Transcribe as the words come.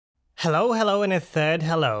Hello, hello, and a third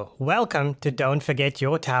hello. Welcome to Don't Forget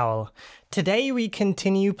Your Towel. Today we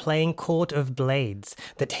continue playing Court of Blades,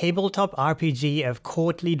 the tabletop RPG of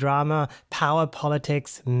courtly drama, power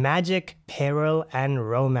politics, magic, peril, and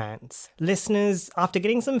romance. Listeners, after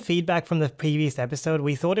getting some feedback from the previous episode,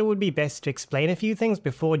 we thought it would be best to explain a few things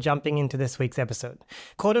before jumping into this week's episode.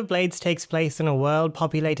 Court of Blades takes place in a world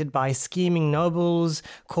populated by scheming nobles,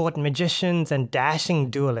 court magicians, and dashing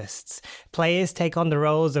duelists. Players take on the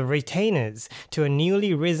roles of retainers to a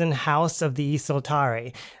newly risen house of the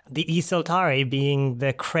Isoltari, the Isoltari being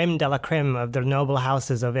the creme de la creme of the noble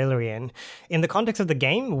houses of Illyrian. In the context of the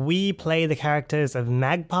game, we play the characters of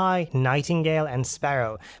Magpie, Nightingale, and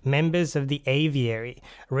Sparrow, members of the Aviary,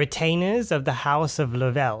 retainers of the House of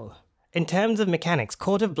Lavelle. In terms of mechanics,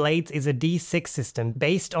 Court of Blades is a D6 system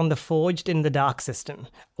based on the Forged in the Dark system.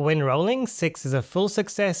 When rolling, 6 is a full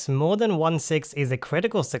success, more than 1 6 is a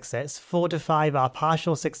critical success, 4 to 5 are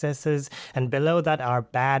partial successes, and below that are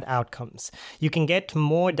bad outcomes. You can get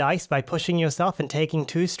more dice by pushing yourself and taking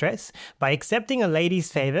 2 stress, by accepting a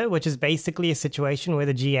lady's favor, which is basically a situation where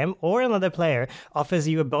the GM or another player offers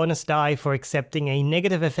you a bonus die for accepting a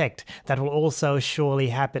negative effect that will also surely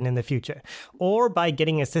happen in the future, or by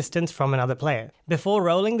getting assistance from another player. Before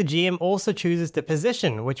rolling, the GM also chooses the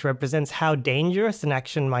position, which represents how dangerous an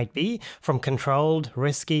action might be, from controlled,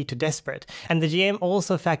 risky, to desperate. And the GM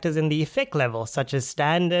also factors in the effect level, such as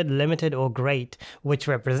standard, limited, or great, which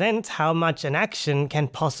represents how much an action can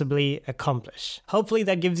possibly accomplish. Hopefully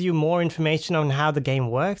that gives you more information on how the game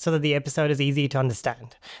works so that the episode is easy to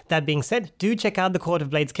understand. That being said, do check out the Court of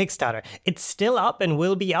Blades Kickstarter. It's still up and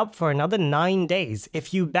will be up for another 9 days.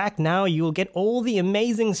 If you back now, you'll get all the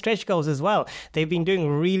amazing stretch goals as well. They've been doing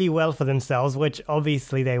really well for themselves, which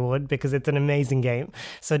obviously they would because it's an amazing game.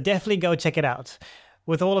 So definitely go check it out.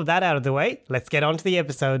 With all of that out of the way, let's get on to the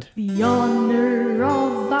episode. The honor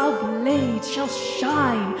of our blade shall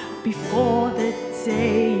shine before the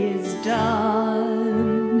day is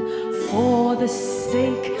done. For the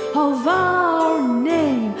sake of our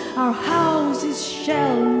name, our houses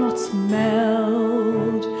shall not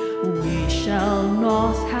melt. We shall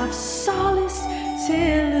not have solace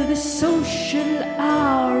till the social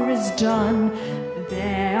hour is done.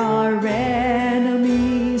 There are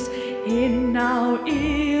enemies in our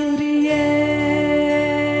Ildian.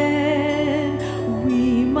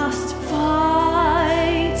 We must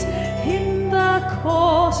fight in the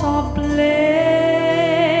Court of Blades.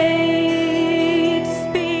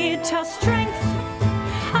 Speed to strength,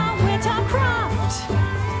 our wit, our craft.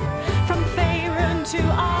 From Faerun to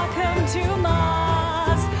Arkham to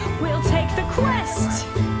Mars, we'll take the quest,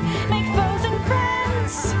 make foes and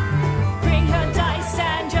friends. Bring your dice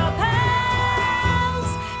and your pals,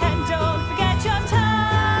 and don't forget your towel.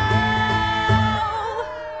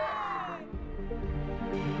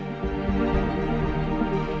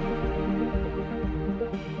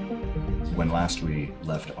 When last we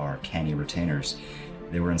left our canny retainers,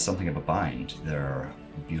 they were in something of a bind. Their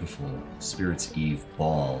beautiful Spirit's Eve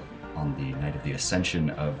ball on the night of the ascension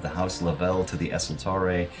of the House Lavelle to the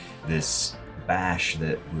Esultare, this bash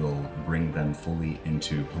that will bring them fully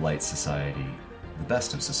into polite society, the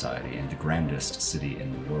best of society, and the grandest city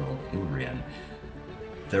in the world, Illyrian.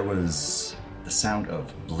 There was the sound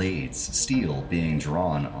of blades, steel being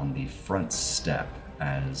drawn on the front step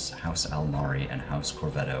as House Almari and House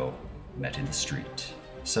Corvetto met in the street.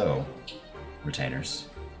 So, retainers,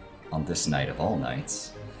 on this night of all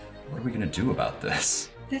nights, what are we going to do about this?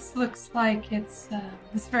 This looks like it's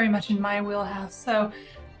very much in my wheelhouse. So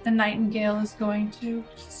the Nightingale is going to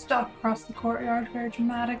stalk across the courtyard very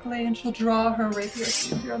dramatically, and she'll draw her rapier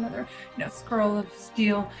through another, scroll of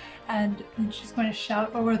steel, and then she's going to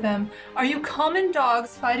shout over them, "Are you common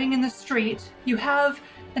dogs fighting in the street? You have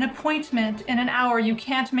an appointment in an hour. You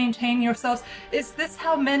can't maintain yourselves. Is this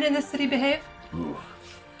how men in the city behave?" Ooh.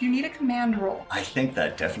 You need a command roll. I think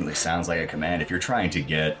that definitely sounds like a command. If you're trying to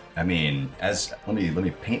get, let me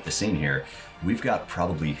paint the scene here. We've got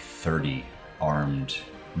probably 30 armed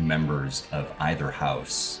members of either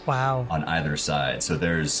house. Wow. On either side. So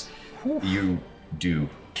you do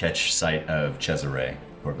catch sight of Cesare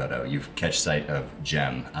Corvetto. You catch sight of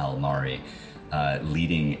Jem Almari,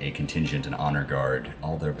 leading a contingent, an honor guard,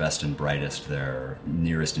 all their best and brightest, their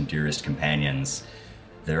nearest and dearest companions.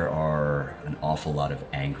 There are an awful lot of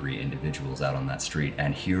angry individuals out on that street,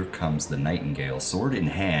 and here comes the Nightingale, sword in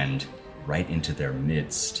hand, right into their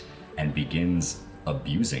midst, and begins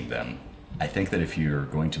abusing them. I think that if you're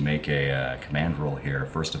going to make a command roll here,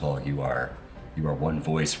 first of all, you are one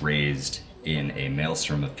voice raised in a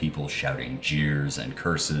maelstrom of people shouting jeers and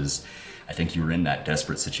curses, I think you're in that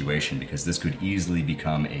desperate situation because this could easily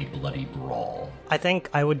become a bloody brawl. I think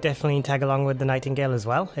I would definitely tag along with the Nightingale as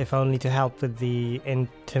well, if only to help with the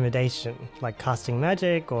intimidation, like casting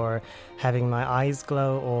magic or having my eyes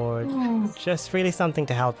glow or just really something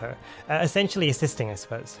to help her. Essentially assisting, I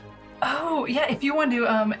suppose. Oh, yeah, if you want to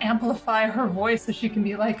amplify her voice so she can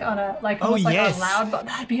be like on a, like, Oh, almost like yes. a loud, but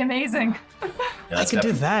that'd be amazing. Yeah, I could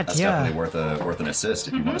do that, That's yeah. definitely worth an assist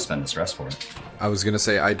if you want to spend the stress for it. I was gonna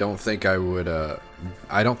say I don't think I would.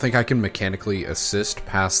 I don't think I can mechanically assist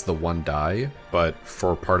past the one die, but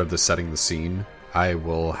for part of the setting the scene, I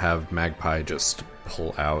will have Magpie just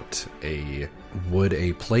pull out a. Would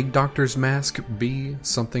a plague doctor's mask be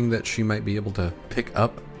something that she might be able to pick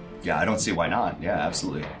up? Yeah, I don't see why not. Yeah,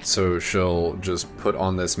 absolutely. So she'll just put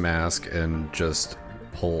on this mask and just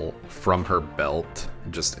pull from her belt,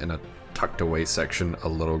 just in a tucked away section, a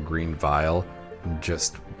little green vial, and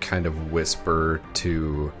just kind of whisper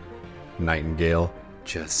to Nightingale,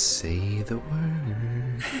 just say the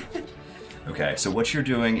word. Okay, so what you're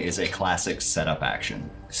doing is a classic setup action.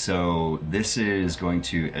 So this is going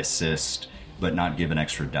to assist, but not give an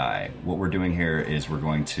extra die. What we're doing here is we're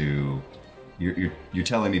going to... You're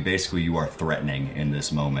telling me basically you are threatening in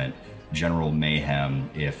this moment general mayhem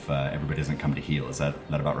if everybody doesn't come to heal. Is that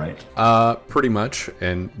about right? Pretty much,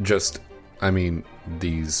 and just, I mean,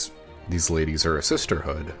 these ladies are a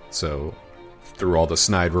sisterhood, so through all the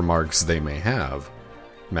snide remarks they may have,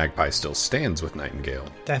 Magpie still stands with Nightingale.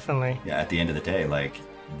 Definitely. Yeah, at the end of the day, like,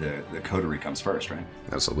 the coterie comes first, right?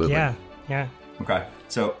 Absolutely. Yeah. Okay.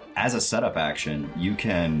 So as a setup action, you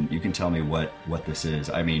can tell me what this is.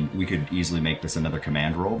 I mean, we could easily make this another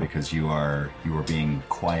command roll because you are being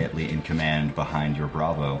quietly in command behind your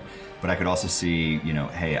Bravo. But I could also see,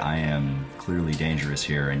 hey, I am clearly dangerous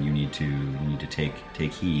here, and you need to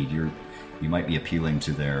take heed. You might be appealing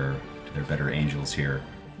to their better angels here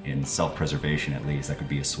in self-preservation, at least. That could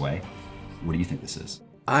be a sway. What do you think this is?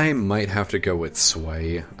 I might have to go with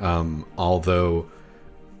sway, although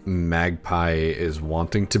Magpie is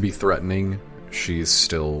wanting to be threatening. She's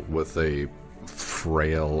still with a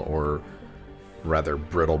frail or rather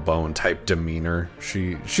brittle bone type demeanor.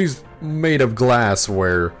 She's made of glass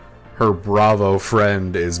where her Bravo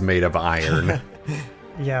friend is made of iron.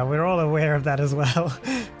 Yeah, we're all aware of that as well.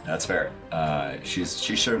 That's fair. She's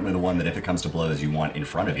certainly the one that if it comes to blows, you want in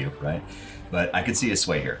front of you, right? But I could see a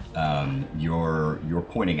sway here. You're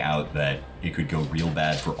pointing out that it could go real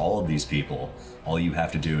bad for all of these people. All you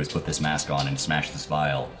have to do is put this mask on and smash this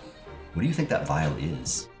vial. What do you think that vial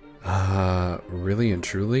is? Really and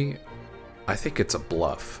truly, I think it's a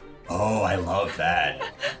bluff. Oh, I love that.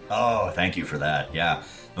 Oh, thank you for that. Yeah.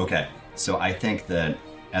 Okay. So I think that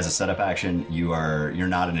as a setup action, you're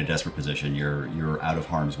not in a desperate position. You're out of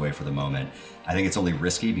harm's way for the moment. I think it's only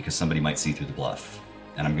risky because somebody might see through the bluff.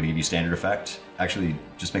 And I'm going to give you standard effect. Actually,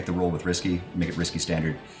 just make the roll with risky. Make it risky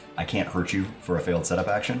standard. I can't hurt you for a failed setup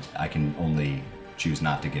action. I can only choose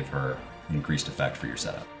not to give her increased effect for your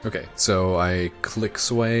setup. Okay, so I click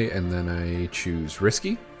sway and then I choose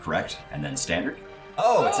risky. Correct. And then standard.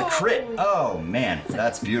 Oh, it's a crit. Oh, man.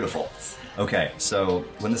 That's beautiful. Okay, so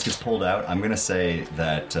when this gets pulled out, I'm going to say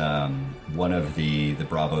that one of the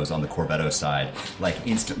Bravos on the Corvetto side, like,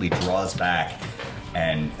 instantly draws back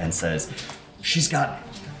and says, She's got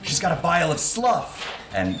a vial of slough,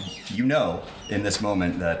 and in this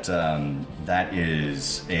moment that that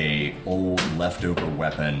is a old leftover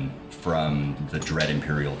weapon from the Dread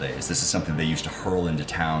Imperial days. This is something they used to hurl into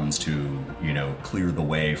towns to, clear the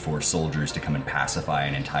way for soldiers to come and pacify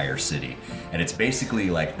an entire city. And it's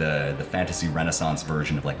basically like the fantasy Renaissance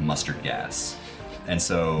version of like mustard gas. And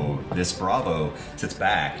so this Bravo sits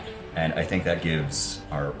back, and I think that gives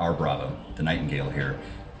our Bravo, the Nightingale here,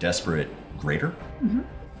 desperate greater. Mm-hmm.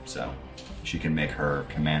 So she can make her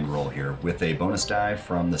command roll here with a bonus die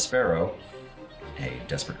from the Sparrow, a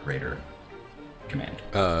desperate greater command.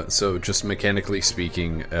 So just mechanically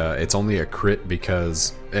speaking, it's only a crit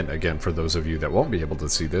because, and again, for those of you that won't be able to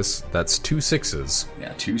see this, that's 2 6s.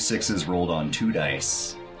 Yeah, 2 6s rolled on 2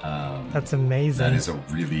 dice. That's amazing. That is a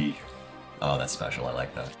really... Oh, that's special. I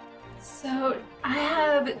like that. So I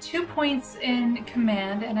have 2 points in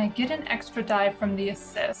command, and I get an extra die from the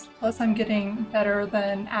assist. Plus, I'm getting better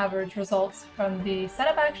than average results from the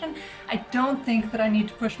setup action. I don't think that I need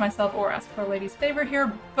to push myself or ask for a lady's favor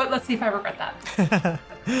here, but let's see if I regret that.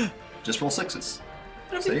 Just roll 6s.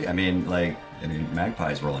 See,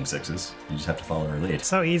 Magpie's rolling 6s. You just have to follow her lead.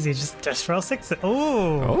 So easy, just roll 6. Ooh.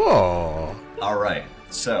 Oh. All right.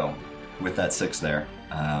 So with that 6 there,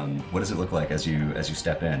 What does it look like as you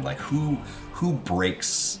step in? Like who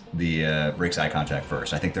breaks eye contact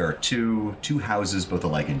first? I think there are two houses, both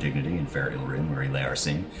alike in dignity in Fair Ilrin, where Ilay are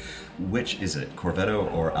seen. Which is it,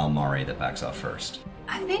 Corvetto or Almari, that backs off first?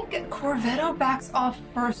 I think Corvetto backs off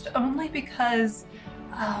first only because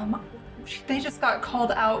they just got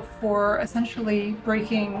called out for essentially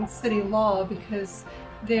breaking city law because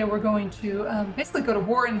they were going to basically go to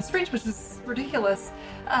war in the streets, which is ridiculous.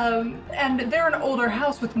 And they're an older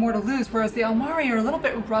house with more to lose, whereas the Almari are a little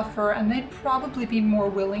bit rougher, and they'd probably be more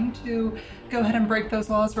willing to go ahead and break those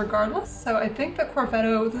laws regardless. So I think that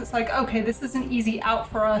Corvetto is like, okay, this is an easy out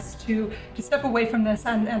for us to step away from this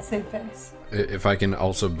and save face. If I can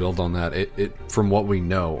also build on that, it from what we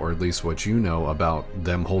know, or at least what you know about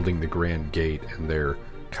them holding the Grand Gate and their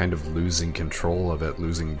kind of losing control of it,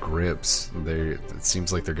 losing grips, it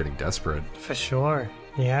seems like they're getting desperate. For sure.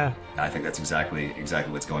 Yeah. I think that's exactly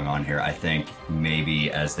what's going on here. I think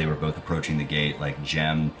maybe as they were both approaching the gate, like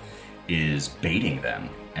Jem is baiting them,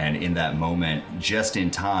 and in that moment, just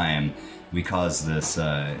in time, we cause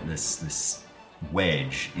this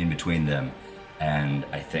wedge in between them, and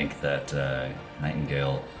I think that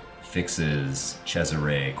Nightingale fixes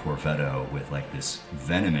Cesare Corvetto with like this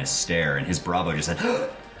venomous stare, and his bravo just said,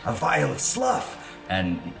 "A vial of slough!"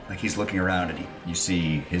 And like he's looking around, and you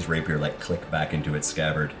see his rapier like click back into its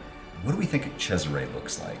scabbard. What do we think Cesare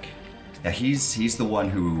looks like? Yeah, he's the one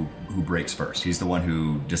who breaks first. He's the one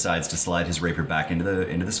who decides to slide his rapier back into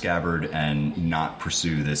the scabbard and not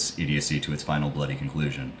pursue this idiocy to its final bloody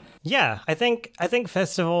conclusion. Yeah, I think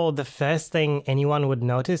first of all, the first thing anyone would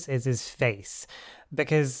notice is his face.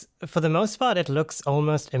 Because for the most part, it looks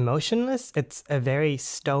almost emotionless. It's a very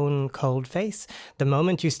stone cold face. The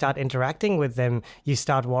moment you start interacting with them, you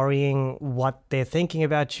start worrying what they're thinking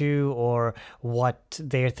about you or what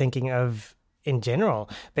they're thinking of in general,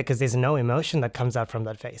 because there's no emotion that comes out from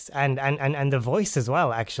that face. And the voice as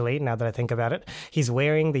well, actually, now that I think about it. He's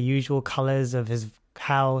wearing the usual colors of his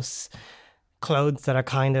house, clothes that are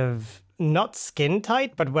kind of not skin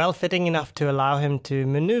tight, but well fitting enough to allow him to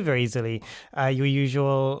maneuver easily. Your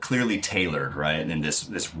usual, clearly tailored, right? And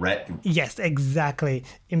this red. Yes, exactly,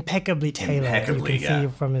 impeccably tailored. Impeccably, you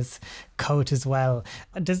can see from his coat as well.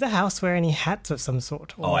 Does the house wear any hats of some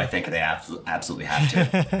sort? Oh, I think they absolutely have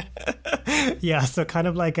to. Yeah, so kind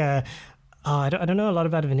of like I don't know a lot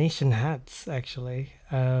about Venetian hats actually.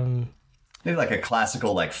 Maybe like a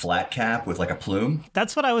classical like flat cap with like a plume.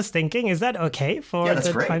 That's what I was thinking. Is that okay for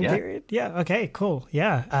the great, time yeah. period? Yeah, okay, cool.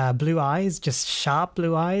 Yeah. Blue eyes, just sharp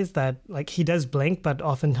blue eyes that like he does blink, but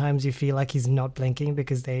oftentimes you feel like he's not blinking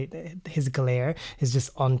because his glare is just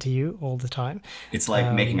onto you all the time. It's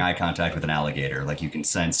like making eye contact with an alligator. Like you can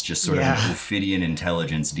sense just sort of an Ophidian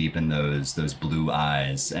intelligence deep in those blue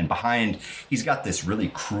eyes. And behind, he's got this really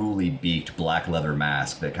cruelly beaked black leather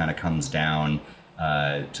mask that kind of comes down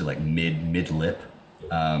to like mid lip,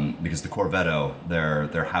 because the Corvetto,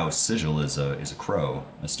 their house sigil is a crow,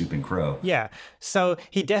 a stooping crow. Yeah, so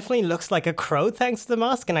he definitely looks like a crow thanks to the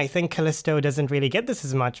mask, and I think Callisto doesn't really get this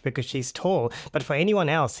as much because she's tall, but for anyone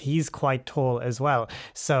else, he's quite tall as well.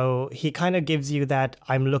 So he kind of gives you that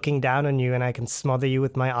I'm looking down on you and I can smother you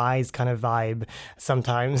with my eyes kind of vibe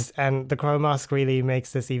sometimes, and the crow mask really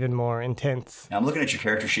makes this even more intense. Now I'm looking at your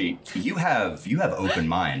character sheet. You have open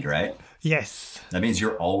mind, right? Yes. That means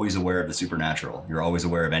you're always aware of the supernatural. You're always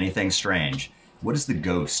aware of anything strange. What does the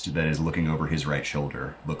ghost that is looking over his right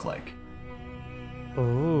shoulder look like?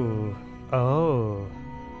 Ooh. Oh.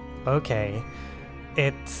 Okay.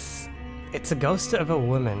 It's a ghost of a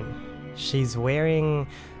woman. She's wearing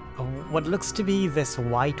what looks to be this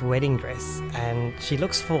white wedding dress, and she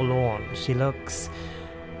looks forlorn.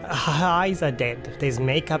 Her eyes are dead. There's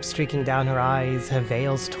makeup streaking down her eyes, her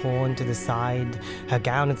veil's torn to the side, her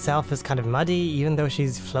gown itself is kind of muddy, even though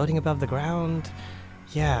she's floating above the ground.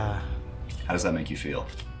 Yeah. How does that make you feel?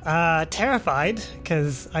 Terrified,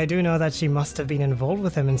 because I do know that she must have been involved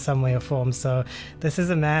with him in some way or form, so this is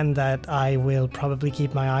a man that I will probably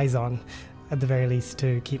keep my eyes on, at the very least,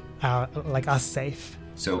 to keep us safe.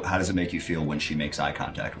 So how does it make you feel when she makes eye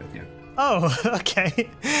contact with you? Oh, okay.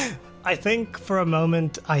 I think for a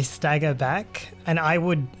moment I stagger back, and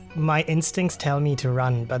my instincts tell me to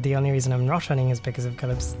run, but the only reason I'm not running is because of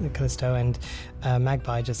Callisto and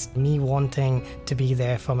Magpie, just me wanting to be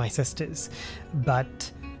there for my sisters.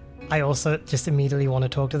 But I also just immediately want to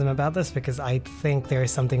talk to them about this because I think there is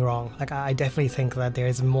something wrong. Like, I definitely think that there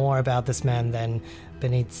is more about this man than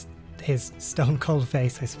beneath his stone cold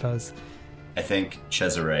face, I suppose. I think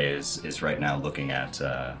Cesare is right now looking at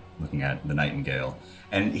the Nightingale,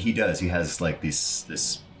 and he has like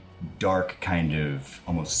this dark kind of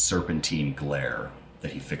almost serpentine glare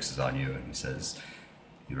that he fixes on you, and he says,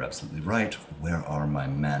 You're absolutely right. Where are my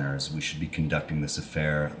manners? We should be conducting this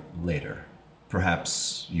affair later.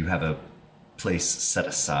 Perhaps you have a place set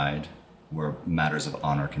aside where matters of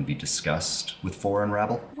honor can be discussed with foreign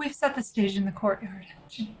rabble? We've set the stage in the courtyard.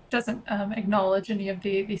 She doesn't acknowledge any of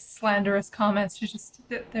the slanderous comments. She just,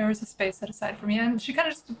 there is a space set aside for me. And she kind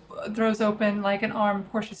of just throws open like an arm.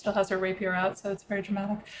 Of course, she still has her rapier out, so it's very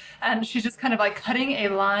dramatic. And she's just kind of like cutting a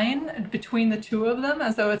line between the two of them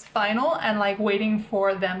as though it's final and like waiting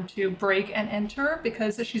for them to break and enter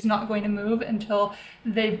because she's not going to move until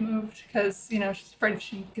they've moved because, you know, she's afraid if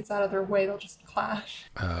she gets out of their way, they'll just clash.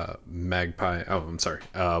 Magpie,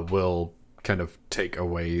 will kind of take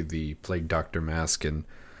away the Plague Doctor mask and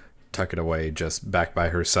tuck it away just back by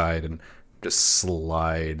her side and just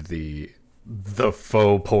slide the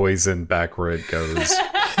faux poison back where it goes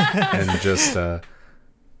and just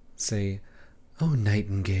say, "Oh,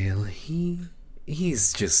 Nightingale,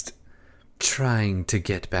 he's just trying to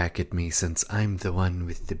get back at me since I'm the one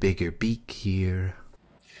with the bigger beak here."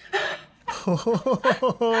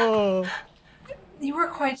 You were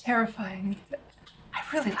quite terrifying. I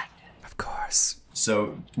really liked it. Of course.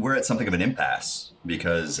 So we're at something of an impasse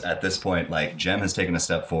because at this point, like, Jem has taken a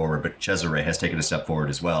step forward, but Cesare has taken a step forward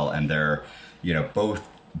as well, and they're, you know,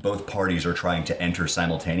 both parties are trying to enter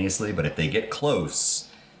simultaneously. But if they get close,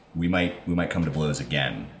 we might come to blows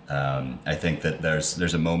again. I think that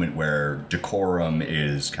there's a moment where decorum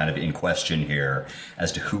is kind of in question here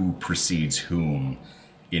as to who precedes whom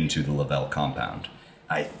into the Lavelle compound.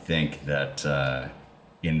 I think that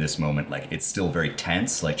in this moment, like, it's still very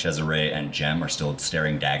tense. Like, Cesare and Jem are still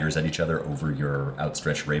staring daggers at each other over your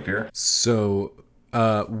outstretched rapier. So,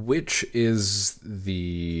 which is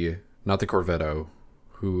not the Corvetto,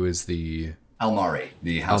 who is the... Almari,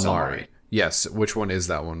 the House Almari. Yes, which one is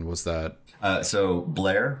that one? Was that... So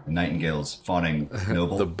Blair, Nightingale's fawning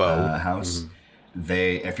noble the bow house,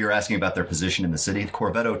 if you're asking about their position in the city, the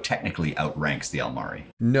Corvetto technically outranks the Almari.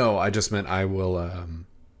 No, I just meant I will,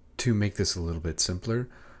 to make this a little bit simpler,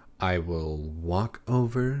 I will walk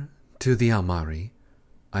over to the Almari.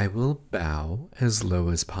 I will bow as low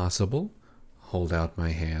as possible, hold out my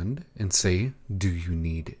hand, and say, "Do you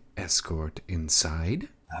need escort inside?"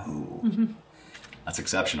 Oh, that's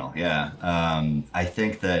exceptional. Yeah, I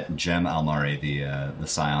think that Jem Almari, the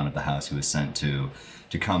scion of the house, who was sent to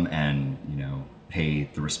come and, you know, pay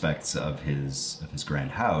the respects of his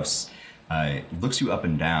grand house, looks you up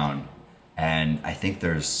and down, and I think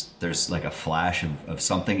there's like a flash of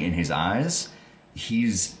something in his eyes.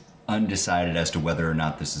 He's undecided as to whether or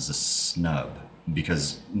not this is a snub,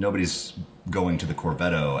 because nobody's going to the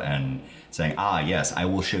Corvetto and saying, "Ah, yes, I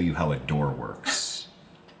will show you how a door works."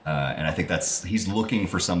 And I think he's looking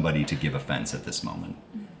for somebody to give offense at this moment.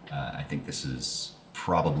 I think this is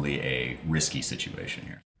probably a risky situation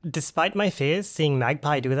here. Despite my fears, seeing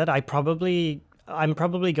Magpie do that, I'm probably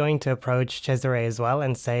going to approach Cesare as well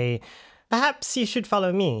and say, "Perhaps you should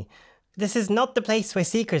follow me. This is not the place where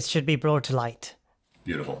secrets should be brought to light."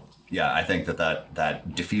 Beautiful. Yeah, I think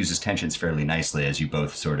that diffuses tensions fairly nicely as you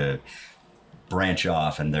both sort of branch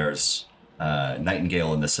off, and there's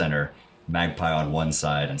Nightingale in the center, Magpie on one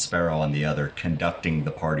side, and Sparrow on the other, conducting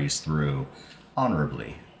the parties through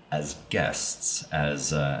honorably as guests,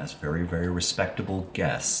 as very, very respectable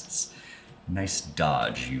guests. Nice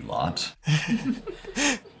dodge, you lot.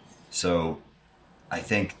 So I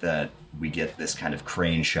think that we get this kind of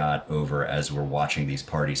crane shot over as we're watching these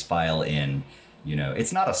parties file in. You know,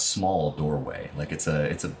 it's not a small doorway. Like, it's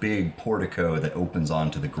a big portico that opens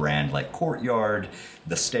onto the grand, like, courtyard,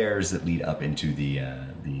 the stairs that lead up into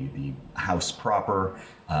the house proper,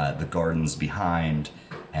 the gardens behind,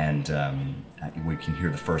 and we can hear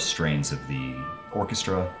the first strains of the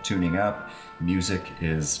orchestra tuning up. Music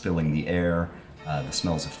is filling the air. The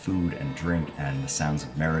smells of food and drink and the sounds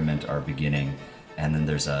of merriment are beginning. And then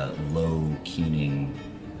there's a low, keening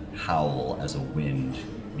howl as a wind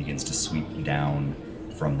begins to sweep down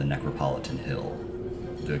from the Necropolitan Hill.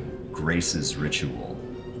 The Graces ritual,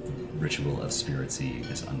 the ritual of Spirits Eve,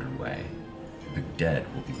 is underway. The dead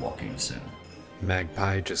will be walking soon.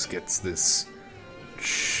 Magpie just gets this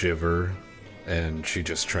shiver, and she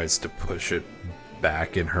just tries to push it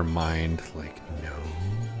back in her mind, like, no,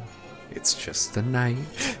 it's just the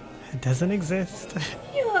night. It doesn't exist.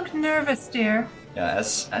 You look nervous, dear. Yeah,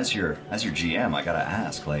 as your GM, I gotta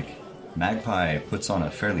ask, like, Magpie puts on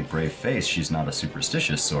a fairly brave face. She's not a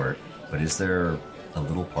superstitious sort, but is there a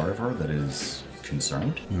little part of her that is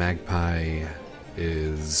concerned? Magpie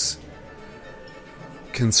is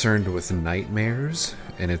concerned with nightmares,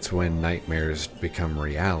 and it's when nightmares become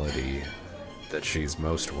reality that she's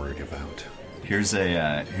most worried about. Here's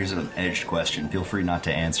an edged question. Feel free not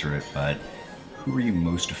to answer it, but who are you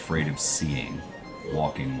most afraid of seeing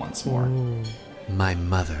walking once more? My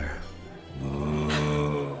mother.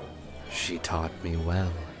 Ooh. She taught me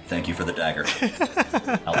well. Thank you for the dagger.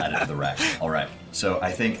 I'll add it to the rack. All right. So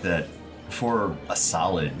I think that for a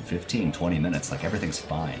solid 15, 20 minutes, like, everything's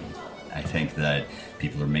fine. I think that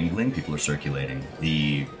people are mingling, people are circulating.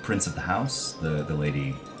 The prince of the house, the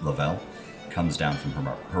Lady Lavelle, comes down from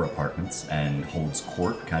her apartments and holds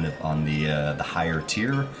court kind of on the higher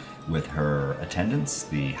tier with her attendants,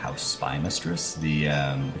 the house spy mistress, the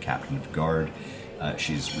captain of guard.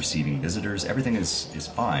 She's receiving visitors. Everything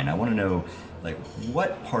is fine. I want to know, like,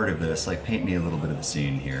 what part of this, like, paint me a little bit of the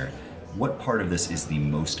scene here. What part of this is the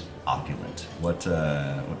most opulent? What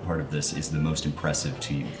part of this is the most impressive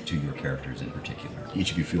to your characters in particular?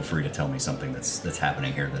 Each of you feel free to tell me something that's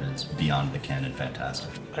happening here that is beyond the canon fantastic.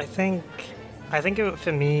 I think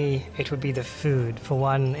for me, it would be the food. For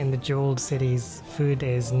one, in the Jeweled Cities, food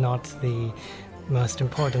is not the most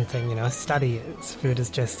important thing, study is. Food is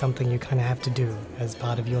just something you kind of have to do as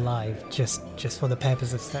part of your life, just for the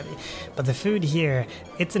purpose of study. But the food here,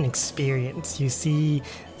 it's an experience. You see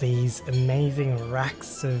these amazing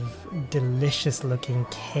racks of delicious looking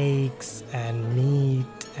cakes and meat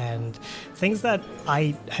and things that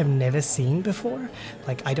I have never seen before.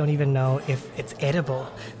 Like, I don't even know if it's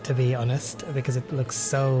edible, to be honest, because it looks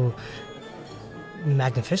so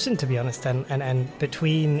magnificent, to be honest, and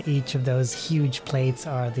between each of those huge plates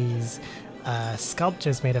are these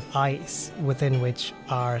sculptures made of ice, within which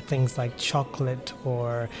are things like chocolate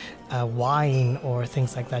or wine or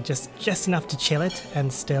things like that, just enough to chill it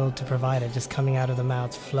and still to provide it, just coming out of the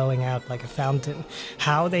mouth, flowing out like a fountain.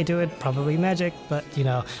 How they do it, probably magic, but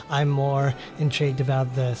I'm more intrigued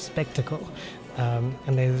about the spectacle. And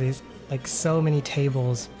there's these, like, so many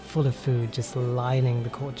tables full of food just lining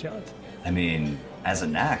the courtyard. I mean, as a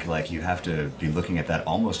knack, like, you have to be looking at that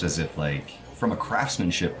almost as if, like, from a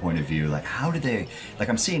craftsmanship point of view, like, how did they, like,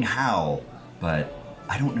 I'm seeing how, but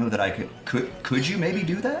I don't know that I could you maybe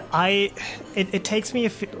do that? It takes me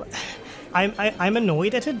I'm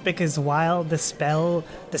annoyed at it, because while the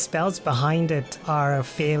spells behind it are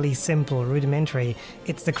fairly simple, rudimentary,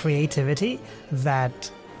 it's the creativity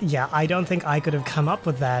that, I don't think I could have come up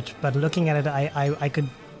with that, but looking at it, I could,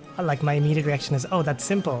 like, my immediate reaction is, oh, that's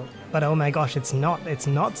simple. But oh my gosh, it's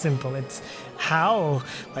not simple. It's how,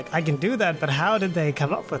 like, I can do that, but how did they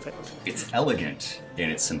come up with it? It's elegant in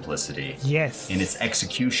its simplicity. Yes. In its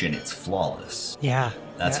execution, it's flawless. Yeah.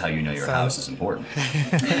 That's how you know your house is important.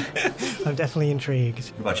 I'm definitely intrigued.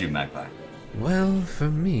 What about you, Magpie? Well, for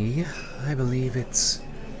me, I believe it's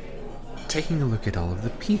taking a look at all of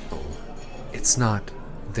the people. It's not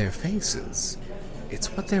their faces. It's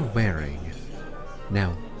what they're wearing.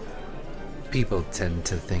 Now, people tend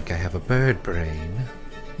to think I have a bird brain.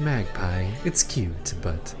 Magpie, it's cute,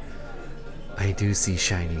 but I do see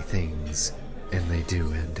shiny things, and they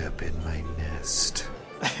do end up in my nest.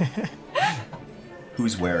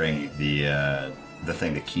 Who's wearing the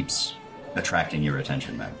thing that keeps attracting your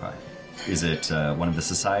attention, Magpie? Is it one of the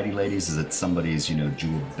society ladies? Is it somebody's,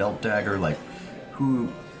 jeweled belt dagger? Like, who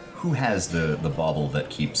has the bauble that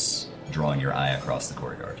keeps drawing your eye across the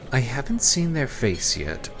courtyard? I haven't seen their face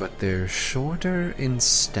yet, but they're shorter in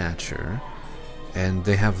stature, and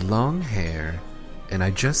they have long hair, and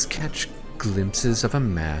I just catch glimpses of a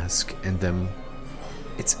mask, and them.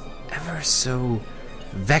 It's ever so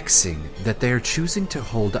vexing that they're choosing to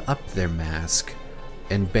hold up their mask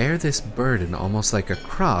and bear this burden almost like a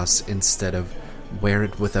cross instead of wear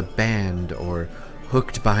it with a band or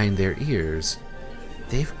hooked behind their ears.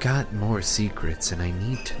 They've got more secrets, and I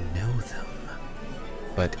need to know them.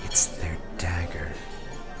 But it's their dagger.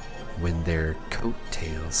 When their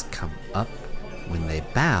coattails come up, when they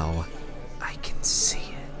bow, I can see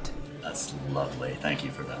it. That's lovely. Thank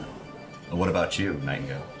you for that. And what about you,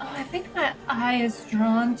 Nightingale? Oh, I think my eye is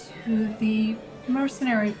drawn to the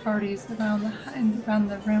mercenary parties around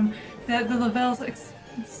the room. The Lavelles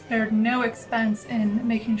spared no expense in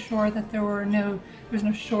making sure that there was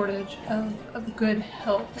no shortage of good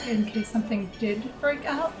help in case something did break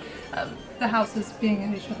out. The houses being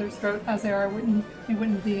at each other's throat as they are, it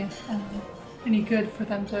wouldn't be any good for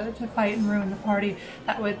them to fight and ruin the party.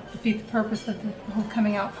 That would defeat the purpose of the whole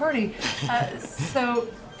coming out party. So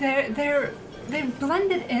they've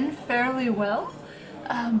blended in fairly well,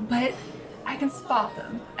 but I can spot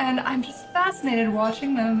them, and I'm just fascinated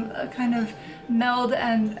watching them kind of meld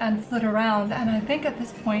and flit around. And I think at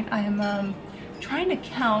this point I am trying to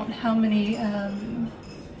count how many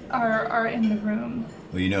are in the room.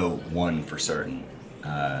 Well, one for certain.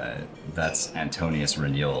 That's Antonius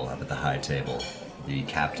Rignol up at the high table, the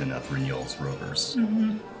captain of Rignol's Rovers.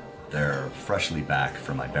 Mm-hmm. they're freshly back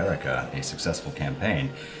from Iberica, a successful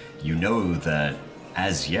campaign. You know that,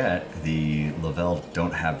 as yet, the Lavelle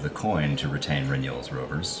don't have the coin to retain Rignol's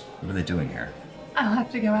rovers. What are they doing here? I'll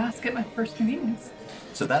have to go ask at my first convenience.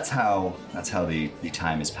 So that's how the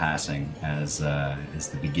time is passing as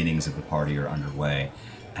the beginnings of the party are underway.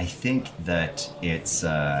 I think that it's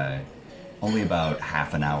only about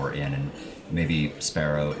half an hour in, and maybe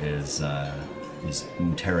Sparrow is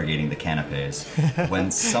interrogating the canapes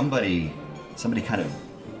when somebody kind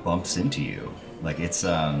of bumps into you. Like it's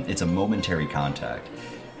a momentary contact.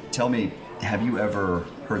 Tell me, have you ever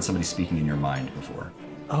heard somebody speaking in your mind before?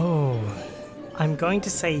 Oh, I'm going to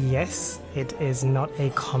say yes. It is not a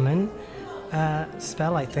common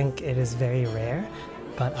spell. I think it is very rare,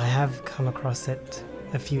 but I have come across it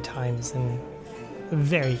a few times, and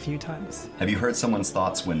very few times. Have you heard someone's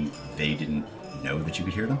thoughts when they didn't know that you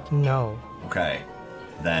could hear them? No. Okay,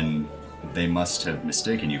 then they must have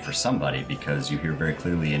mistaken you for somebody, because you hear very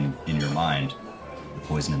clearly in your mind the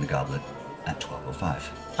poison in the goblet at 12:05.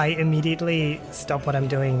 I immediately stop what I'm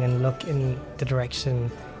doing and look in the direction.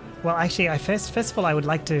 Well, actually, first of all, I would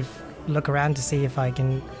like to look around to see if I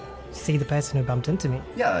can see the person who bumped into me.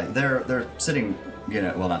 Yeah, they're sitting,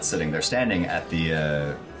 well, not sitting, they're standing at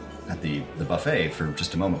the buffet for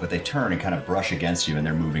just a moment, but they turn and kind of brush against you, and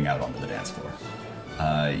they're moving out onto the dance floor.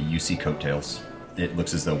 You see coattails. It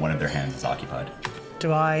looks as though one of their hands is occupied.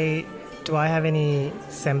 Do I have any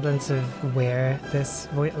semblance of where this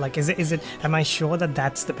voice, like, is it, am I sure that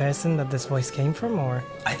that's the person that this voice came from, or?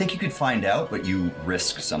 I think you could find out, but you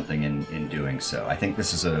risk something in doing so. I think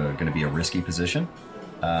this is going to be a risky position.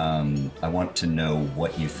 I want to know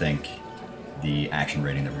what you think the action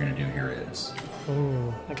rating that we're going to do here is.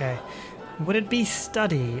 Ooh, okay. Would it be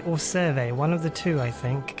study or survey? One of the two, I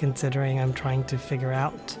think, considering I'm trying to figure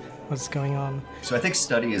out what's going on. So I think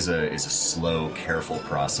study is a slow, careful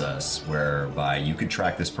process whereby you could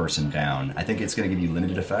track this person down. I think it's going to give you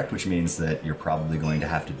limited effect, which means that you're probably going to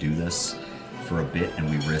have to do this for a bit, and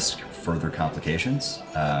we risk further complications.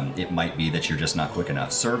 It might be that you're just not quick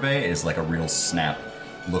enough. Survey is like a real snap,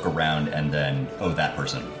 look around, and then, oh, that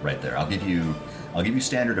person right there. I'll give you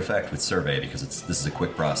standard effect with survey because this is a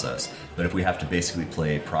quick process. But if we have to basically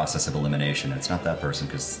play process of elimination, it's not that person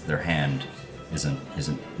because their hand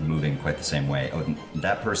isn't moving quite the same way. Oh,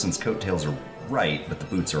 that person's coattails are right, but the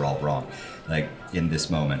boots are all wrong. Like in this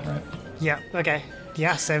moment, right? Yeah, okay.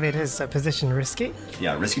 Yeah, so it is a position risky.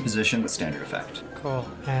 Yeah, risky position with standard effect. Cool.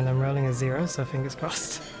 And I'm rolling a 0, so fingers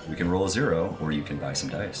crossed. We can roll a 0, or you can buy some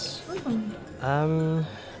dice.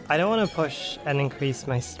 I don't want to push and increase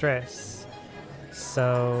my stress.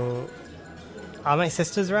 So, are my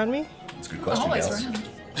sisters around me? That's a good question, Always Gals.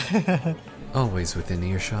 around. Always within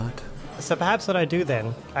earshot. So perhaps what I do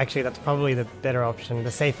then, actually that's probably the better option,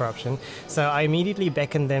 the safer option. So I immediately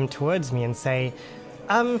beckon them towards me and say,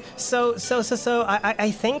 so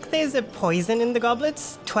I think there's a poison in the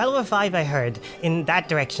goblets. 12:05 I heard, in that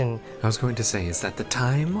direction. I was going to say, is that the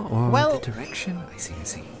time or Well- the direction? I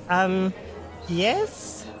see.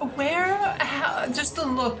 Yes? Where? How? Just the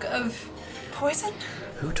look of poison?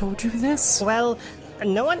 Who told you this? Well,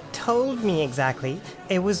 no one told me exactly.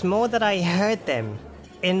 It was more that I heard them.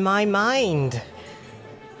 In my mind.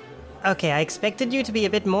 Okay, I expected you to be a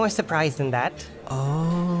bit more surprised than that.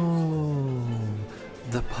 Oh,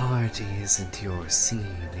 the party isn't your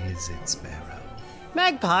scene, is it, Sparrow?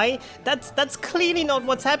 Magpie, that's clearly not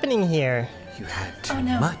what's happening here. You had too Oh,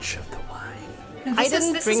 no. much of the wine. No, I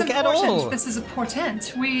didn't this drink is at important. all. This is a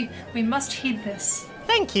portent. We must heed this.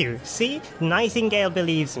 Thank you. See? Nightingale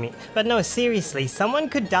believes me. But no, seriously, someone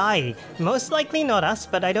could die. Most likely not us,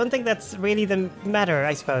 but I don't think that's really the matter,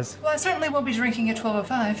 I suppose. Well, I certainly won't be drinking at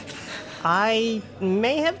 12:05. I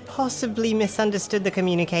may have possibly misunderstood the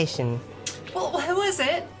communication. Well, who is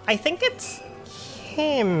it? I think it's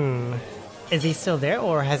him. Is he still there,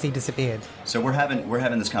 or has he disappeared? So we're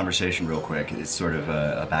having this conversation real quick. It's sort of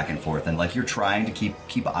a back and forth, and like you're trying to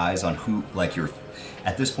keep eyes on who, like you're.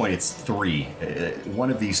 At this point, it's three. One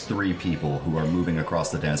of these three people who are moving across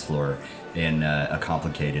the dance floor in a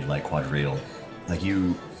complicated like quadrille. Like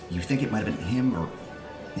you think it might have been him, or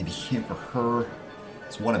maybe him or her.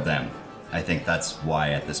 It's one of them. I think that's why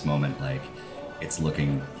at this moment, like, it's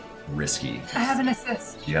looking risky. I have an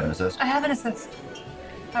assist. Do you have an assist? I have an assist.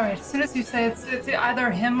 All right. As soon as you say it's either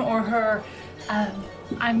him or her,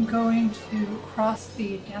 I'm going to cross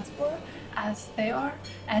the dance floor as they are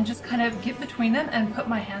and just kind of get between them and put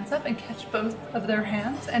my hands up and catch both of their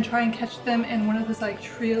hands and try and catch them in one of those like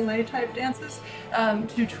triolet type dances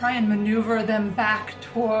to try and maneuver them back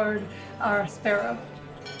toward our Sparrow.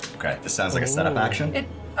 Okay, this sounds like a setup action.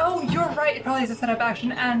 Oh, you're right. It probably is a setup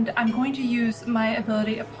action, and I'm going to use my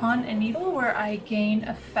ability Upon a Needle, where I gain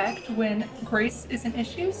effect when grace is an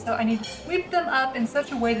issue. So I need to sweep them up in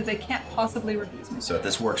such a way that they can't possibly refuse me. So if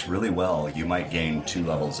this works really well, you might gain 2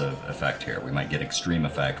 levels of effect here. We might get extreme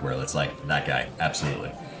effect, where it's like, that guy,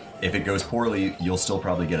 absolutely. If it goes poorly, you'll still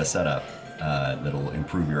probably get a setup that'll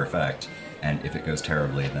improve your effect. And if it goes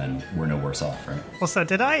terribly, then we're no worse off, right? Also,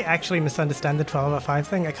 did I actually misunderstand the 12 or 5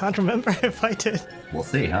 thing? I can't remember if I did. We'll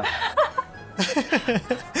see, huh?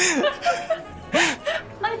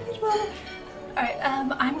 Alright,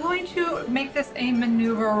 I'm going to make this a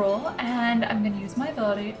maneuver roll, and I'm going to use my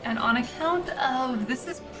ability. And on account of this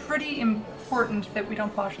is pretty important that we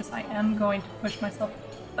don't botch this, I am going to push myself.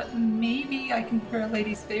 But maybe I can hear a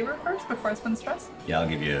lady's favor first before I spend stress. Yeah, I'll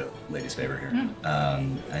give you a lady's favor here.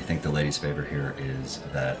 I think the lady's favor here is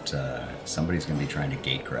that somebody's going to be trying to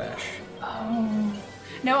gate crash. Oh.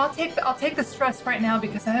 No, I'll take the stress right now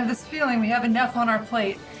because I have this feeling we have enough on our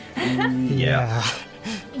plate. Yeah.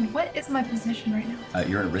 What is my position right now?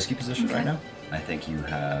 You're in a risky position Okay. right now. I think you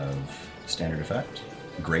have standard effect,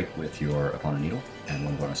 great with your Upon a Needle, and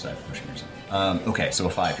 1 bonus die for pushing yourself. Okay, so a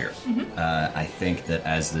 5 here. I think that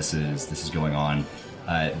as this is going on,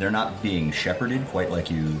 they're not being shepherded quite like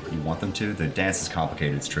you want them to. The dance is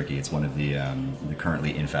complicated, it's tricky. It's one of the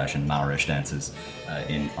currently in fashion Maorish dances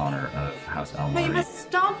in honor of House No, you Almari. must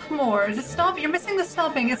stomp more. The stomp, you're missing the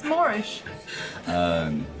stomping. It's Moorish.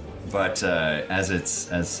 But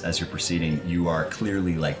as you're proceeding, you are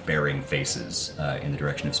clearly like bearing faces in the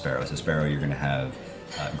direction of Sparrow. So Sparrow, you're going to have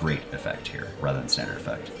great effect here rather than standard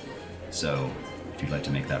effect. So if you'd like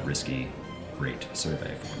to make that risky, great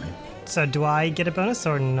survey for me. So do I get a bonus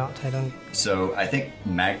or not? I don't... So I think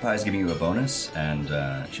Magpie is giving you a bonus, and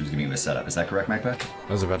she was giving you a setup. Is that correct, Magpie?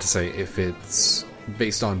 I was about to say, if it's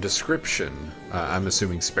based on description, I'm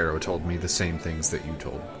assuming Sparrow told me the same things that you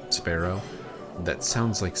told Sparrow. That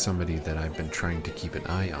sounds like somebody that I've been trying to keep an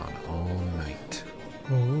eye on all night.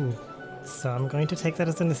 Ooh. So I'm going to take that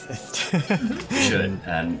as an assist. You should.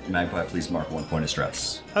 And Magpie, please mark 1 point of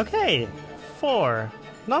stress. Okay. 4.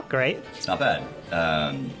 Not great. It's not bad.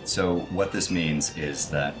 So what this means is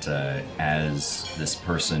that as this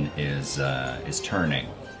person is turning,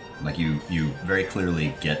 like you very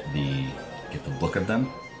clearly get the look of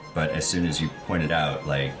them, but as soon as you point it out,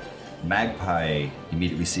 like Magpie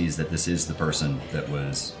immediately sees that this is the person that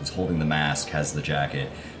was holding the mask, has the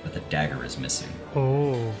jacket, but the dagger is missing.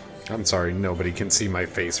 Oh. I'm sorry, nobody can see my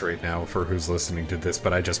face right now for who's listening to this,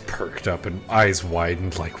 but I just perked up and eyes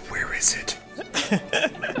widened like, where is it?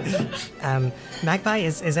 Magpie,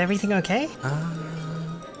 is everything okay?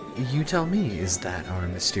 You tell me, is that our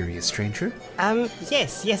mysterious stranger?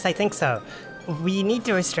 Yes, I think so. We need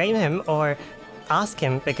to restrain him or ask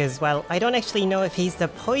him because, well, I don't actually know if he's the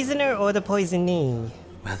poisoner or the poisonee.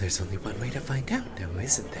 Well, there's only one way to find out now,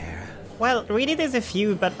 isn't there? Well, really there's a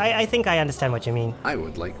few, but I think I understand what you mean. I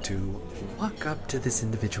would like to... Walk up to this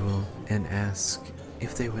individual and ask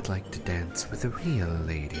if they would like to dance with a real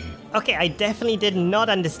lady. Okay, I definitely did not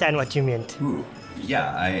understand what you meant. Ooh,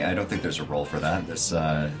 yeah, I don't think there's a role for that. This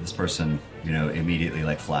person, immediately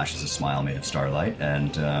like flashes a smile made of starlight,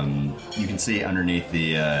 and you can see underneath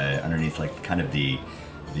like kind of the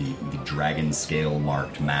dragon scale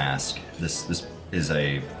marked mask. This is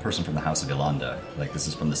a person from the House of Yolanda. Like this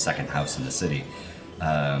is from the second house in the city,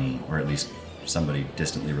 or at least somebody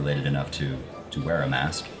distantly related enough to wear a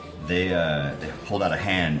mask. They hold out a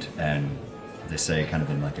hand and they say, kind of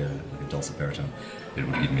in like a dulcet baritone, "It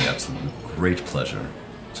would give me absolute great pleasure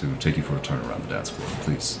to take you for a turn around the dance floor.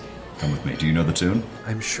 Please come with me. Do you know the tune?"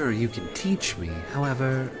 I'm sure you can teach me.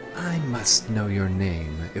 However, I must know your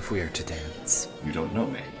name if we are to dance. You don't know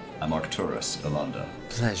me. I'm Arcturus Alanda.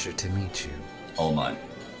 Pleasure to meet you. All mine.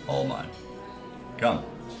 All mine. Come.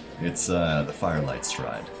 It's the Firelight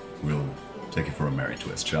Stride. We'll take you for a merry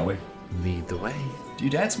twist, shall we? Lead the way. Do you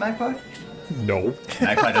dance, Magpie? No.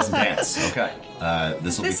 Magpie doesn't dance. Okay.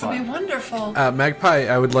 This will be This will be fun. wonderful. Magpie,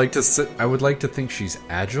 I would like to think she's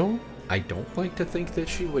agile. I don't like to think that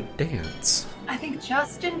she would dance. I think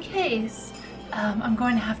just in case, I'm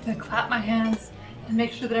going to have to clap my hands and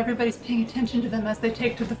make sure that everybody's paying attention to them as they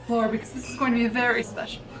take to the floor because this is going to be very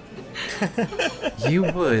special. You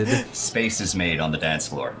would. Space is made on the dance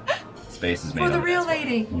floor. Space is made For on the the real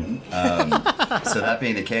dance floor. lady. So that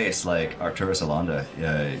being the case, like Arcturus Alanda,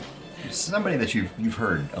 somebody that you've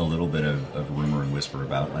heard a little bit of rumor and whisper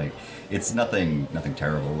about. Like it's nothing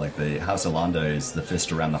terrible. Like the House Alanda is the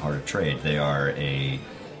fist around the heart of trade. They are a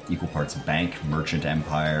equal parts bank, merchant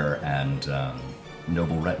empire, and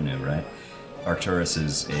noble retinue, right? Arcturus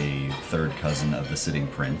is a third cousin of the sitting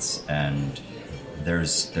prince, and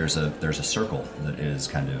there's a circle that is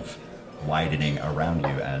kind of widening around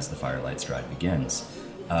you as the Firelight Stride begins.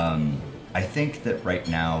 I think that right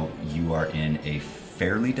now you are in a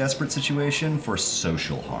fairly desperate situation for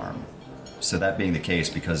social harm. So that being the case,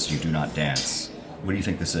 because you do not dance, what do you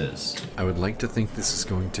think this is? I would like to think this is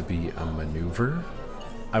going to be a maneuver.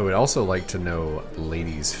 I would also like to know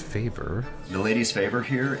Lady's Favor. The Lady's Favor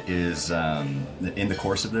here is, in the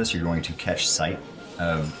course of this, you're going to catch sight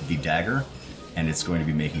of the dagger, and it's going to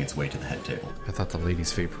be making its way to the head table. I thought the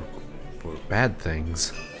Lady's Favor were bad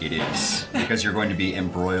things. It is, because you're going to be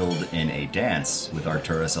embroiled in a dance with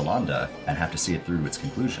Arcturus Alanda and have to see it through its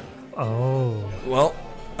conclusion. Oh. Well,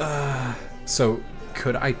 so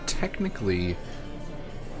could I technically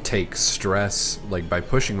take stress, like by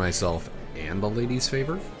pushing myself, and the Lady's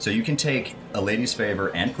Favor? So you can take a Lady's Favor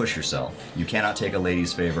and push yourself. You cannot take a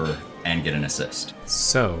Lady's Favor and get an assist.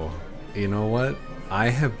 So, you know what? I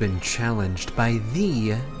have been challenged by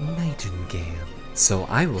the Nightingale. So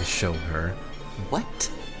I will show her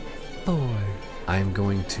what for. I'm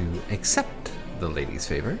going to accept the Lady's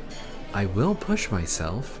Favor. I will push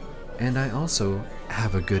myself, and I also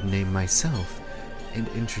have a good name myself, and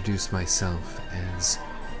introduce myself as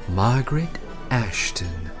Margaret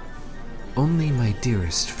Ashton. Only my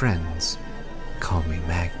dearest friends call me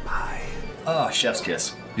Magpie. Oh, chef's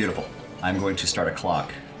kiss. Beautiful. I'm going to start a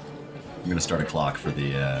clock. I'm going to start a clock for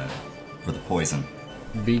the poison.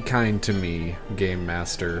 Be kind to me, Game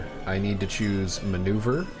Master. I need to choose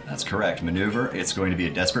Maneuver. That's correct. Maneuver. It's going to be a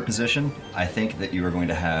desperate position. I think that you are going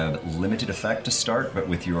to have limited effect to start, but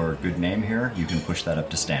with your good name here, you can push that up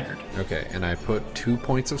to standard. Okay, and I put 2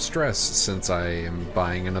 points of stress since I am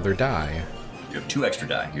buying another die. You have 2 extra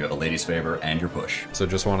die. You have a Lady's Favor and your push. So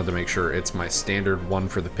just wanted to make sure it's my standard 1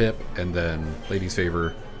 for the pip, and then Lady's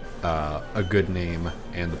Favor, a good name,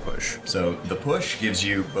 and the push. So the push gives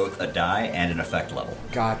you both a die and an effect level.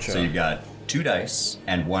 Gotcha. So you've got 2 dice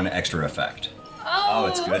and 1 extra effect. Oh,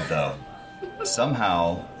 it's good though.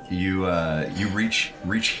 Somehow you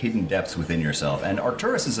reach hidden depths within yourself, and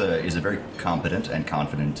Arcturus is a very competent and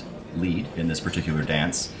confident lead in this particular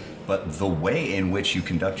dance. But the way in which you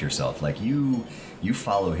conduct yourself, like you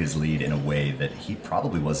follow his lead in a way that he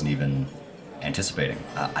probably wasn't even anticipating.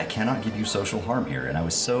 I cannot give you social harm here, and I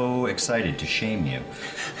was so excited to shame you.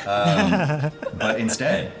 But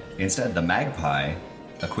instead, the Magpie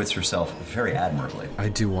acquits herself very admirably. I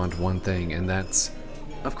do want one thing, and that's,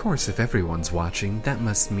 of course, if everyone's watching, that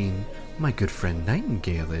must mean my good friend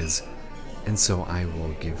Nightingale is. And so I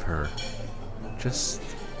will give her just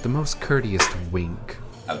the most courteous wink.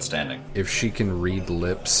 Outstanding. If she can read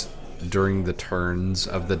lips during the turns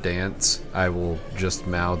of the dance, I will just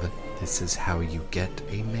mouth, "This is how you get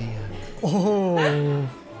a man." Oh.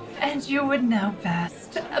 And you would know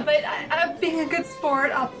best. But I, being a good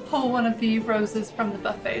sport, I'll pull one of the roses from the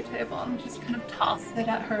buffet table and just kind of toss it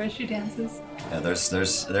at her as she dances. Yeah,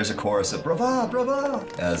 there's a chorus of brava, brava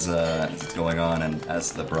as it's going on, and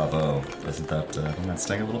as the bravo, doesn't that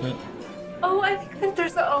sting a little bit? Oh, I think that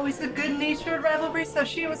there's always a good-natured rivalry, so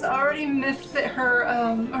she was already miffed that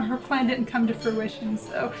her plan didn't come to fruition,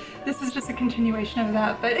 so this is just a continuation of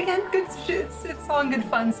that. But again, good, it's all in good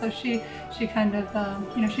fun, so she kind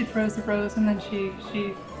of, she throws the rose, and then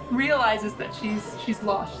she realizes that she's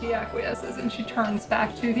lost, she acquiesces, and she turns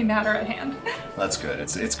back to the matter at hand. That's good.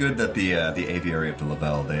 It's good that the aviary of the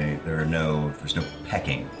Lavelle, there's no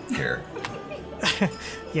pecking here.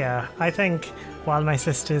 Yeah, I think while my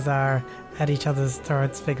sisters are at each other's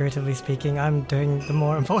throats, figuratively speaking, I'm doing the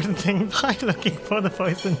more important thing by looking for the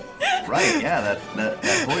poison. Right, yeah, that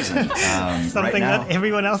poison. Something right now, that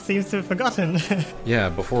everyone else seems to have forgotten. Yeah,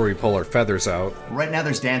 before we pull our feathers out. Right now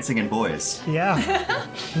there's dancing and boys. Yeah.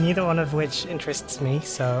 Neither one of which interests me,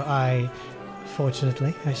 so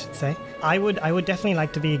fortunately, I should say. I would definitely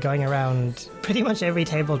like to be going around pretty much every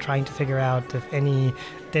table trying to figure out if any...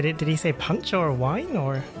 Did he say punch or wine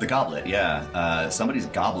or... The goblet, yeah. Somebody's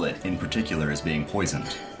goblet in particular is being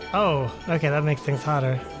poisoned. Oh, okay, that makes things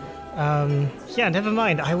harder. Yeah, never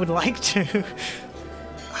mind. I would like to...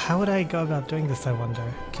 How would I go about doing this, I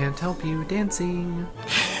wonder? Can't help you dancing.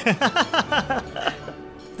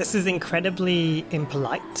 This is incredibly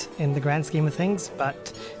impolite in the grand scheme of things,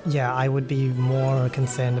 but yeah, I would be more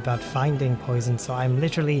concerned about finding poison, so I'm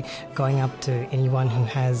literally going up to anyone who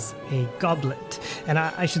has a goblet. And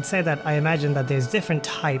I should say that I imagine that there's different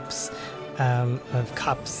types of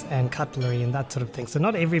cups and cutlery and that sort of thing, so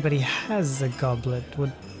not everybody has a goblet.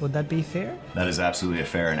 Would that be fair? That is absolutely a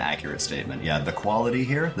fair and accurate statement. Yeah, the quality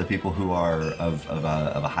here, the people who are of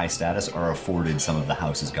a high status are afforded some of the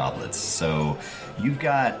house's goblets. So you've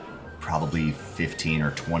got probably 15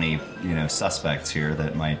 or 20, suspects here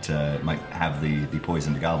that might have the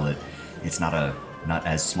poisoned goblet. It's not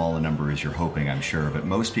as small a number as you're hoping, I'm sure, but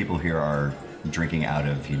most people here are drinking out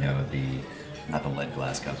of, not the lead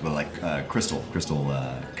glass cups, but like crystal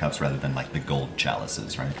cups rather than like the gold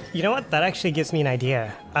chalices, right? You know what? That actually gives me an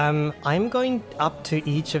idea. I'm going up to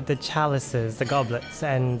each of the chalices, the goblets,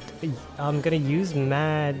 and I'm going to use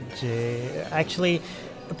magic. Actually,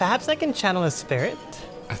 perhaps I can channel a spirit.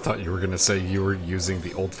 I thought you were going to say you were using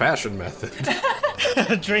the old-fashioned method.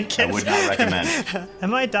 Drink it. I would not recommend.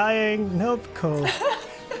 Am I dying? Nope, cool.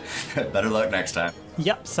 Better luck next time.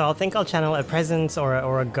 Yep, so I think I'll channel a presence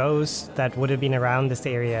or a ghost that would have been around this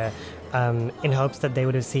area in hopes that they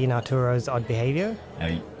would have seen Arturo's odd behavior.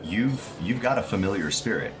 Now, you've got a familiar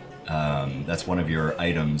spirit. That's one of your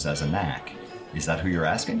items as a knack. Is that who you're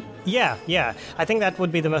asking? Yeah. I think that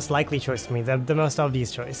would be the most likely choice for me, the most obvious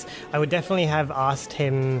choice. I would definitely have asked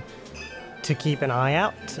him to keep an eye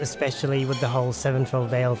out, especially with the whole Sevenfold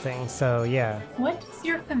Veil thing, so yeah. What does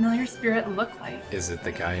your familiar spirit look like? Is it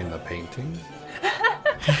the guy in the painting?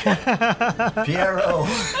 Piero!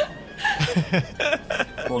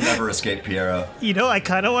 We'll never escape Piero. I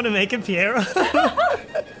kind of want to make it Piero.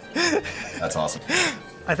 That's awesome.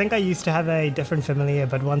 I think I used to have a different familiar,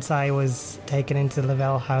 but once I was taken into the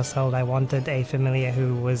Lavelle household, I wanted a familiar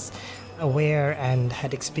who was aware and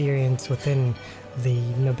had experience within the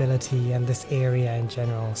nobility and this area in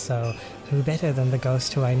general. So who better than the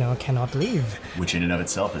ghost who I know cannot leave? Which in and of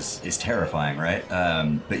itself is terrifying, right?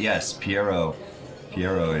 But yes, Piero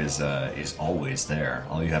is always there.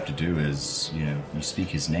 All you have to do is, you speak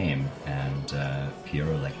his name, and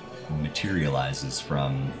Piero materializes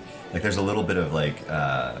from. There's a little bit of what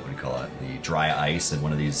do you call it? The dry ice in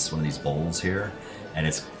one of these bowls here, and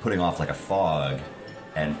it's putting off a fog,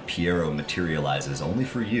 and Piero materializes only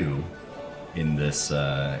for you in this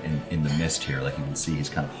in the mist here. You can see he's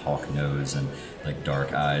kind of hawk nose and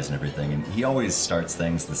dark eyes and everything, and he always starts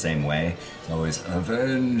things the same way. It's always,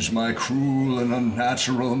 avenge my cruel and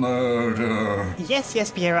unnatural murder.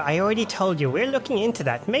 Yes, Piero, I already told you, we're looking into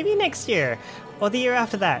that. Maybe next year, or the year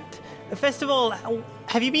after that. First of all,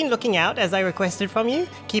 have you been looking out as I requested from you?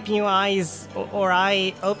 Keeping your eyes or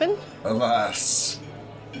eye open? Alas,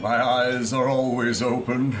 my eyes are always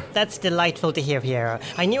open. That's delightful to hear, Piero.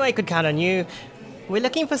 I knew I could count on you. We're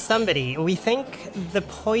looking for somebody. We think the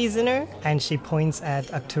poisoner, and she points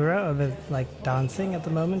at Arturo over dancing at the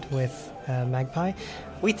moment with Magpie.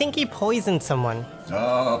 We think he poisoned someone.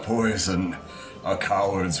 Ah, poison. A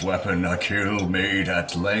coward's weapon, a kill made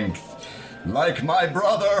at length. Like my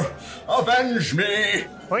brother, avenge me!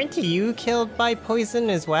 Weren't you killed by poison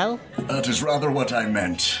as well? That is rather what I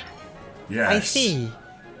meant. Yes. I see.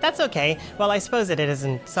 That's okay. Well, I suppose it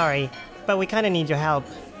isn't. Sorry. But we kind of need your help.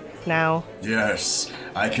 Now. Yes,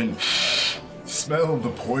 I can smell the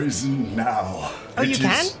poison now. Oh, you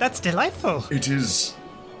can? That's delightful. It is.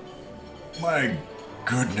 My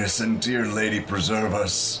goodness and dear Lady preserve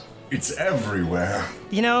us. It's everywhere.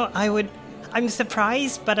 I'm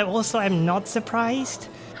surprised, but also I'm not surprised.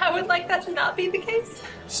 I would like that to not be the case.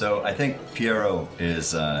 So I think Piero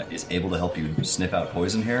is able to help you sniff out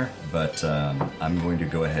poison here, but I'm going to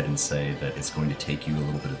go ahead and say that it's going to take you a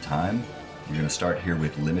little bit of time. You're going to start here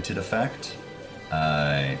with limited effect,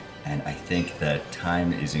 and I think that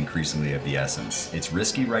time is increasingly of the essence. It's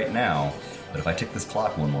risky right now, but if I tick this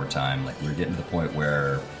clock one more time, we're getting to the point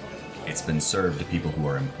where it's been served to people who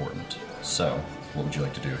are important. So, what would you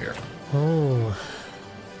like to do here? Oh,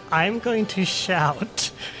 I'm going to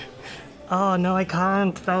shout. Oh no, I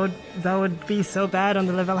can't. That would be so bad on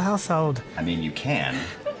the Lavelle household. I mean, you can.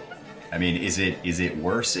 I mean, is it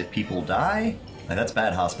worse if people die? That's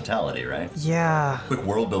bad hospitality, right? Yeah. Quick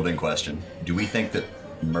world building question: do we think that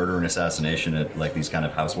murder and assassination at these kind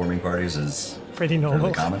of housewarming parties is pretty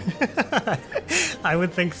normal, common? I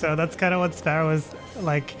would think so. That's kind of what Sparrow was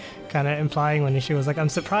kind of implying when she was like, "I'm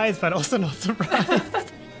surprised, but also not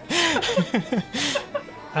surprised."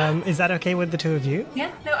 Is that okay with the two of you?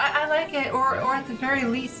 Yeah, no, I like it. Or at the very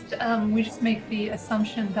least, we just make the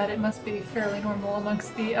assumption that it must be fairly normal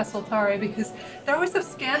amongst the Esaltari, because they're always so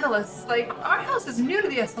scandalous. Our house is new to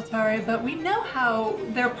the Esaltari, but we know how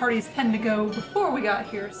their parties tend to go before we got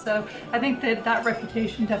here, so I think that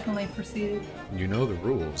reputation definitely preceded. You know the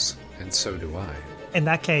rules, and so do I. In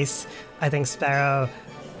that case, I think Sparrow,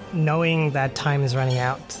 knowing that time is running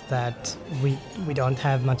out, that we don't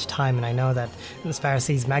have much time, and I know that Sparrow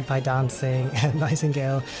sees Magpie dancing and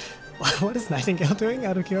Nightingale. What is Nightingale doing,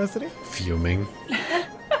 out of curiosity? Fuming.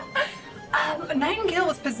 Nightingale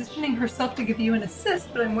was positioning herself to give you an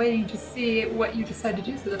assist, but I'm waiting to see what you decide to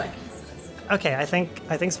do so that I can assist. Okay, I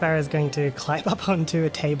think Sparrow is going to climb up onto a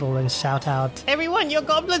table and shout out, "Everyone, your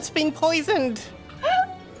goblet's been poisoned!"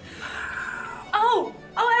 Oh,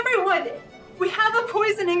 everyone! We have a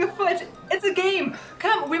poisoning afoot. It's a game.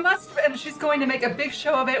 Come, we must. And she's going to make a big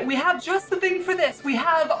show of it. We have just the thing for this. We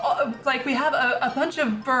have a bunch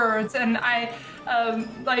of birds, and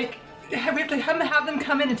we have to have them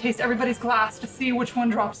come in and taste everybody's glass to see which one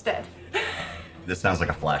drops dead. This sounds like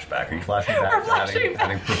a flashback. Are you flashing back We're to flashing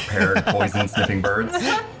having prepared poison-sniffing birds?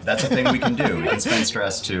 That's a thing we can do. We can spend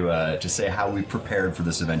stress to say how we prepared for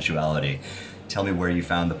this eventuality. Tell me where you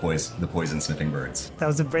found the poison-sniffing birds. That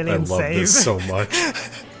was a I brilliant love save. this so much.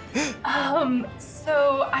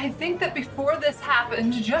 So I think that before this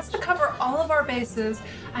happened, just to cover all of our bases,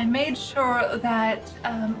 I made sure that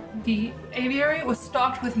the aviary was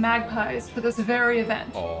stocked with magpies for this very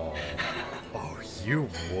event. Oh, you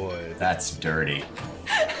would. That's dirty.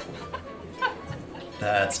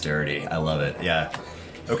 That's dirty. I love it. Yeah.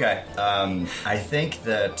 Okay. I think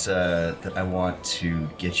that I want to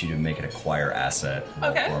get you to make an acquire asset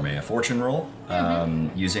roll Okay. for me. A fortune roll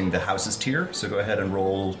using the house's tier. So go ahead and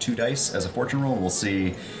roll 2 dice as a fortune roll, and we'll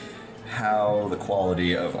see how the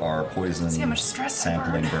quality of our poison See how much stress I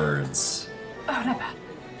sampling burn. birds. Oh, not bad.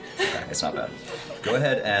 Okay, it's not bad. Go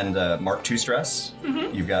ahead and mark 2 stress.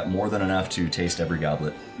 Mm-hmm. You've got more than enough to taste every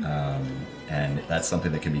goblet, and that's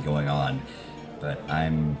something that can be going on. But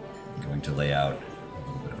I'm going to lay out a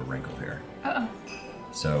little bit of a wrinkle here. Uh-oh.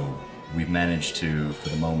 So we've managed to, for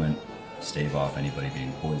the moment, stave off anybody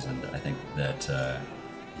being poisoned. I think that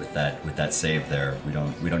with that save there, we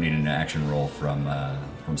don't need an action roll from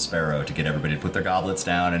Sparrow to get everybody to put their goblets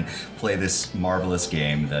down and play this marvelous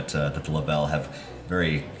game that the Lavelle have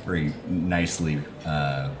very, very nicely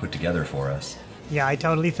put together for us. Yeah, I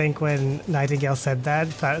totally think when Nightingale said that,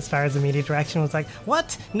 Sparrow's immediate reaction was like,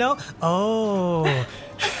 "What? No? Oh."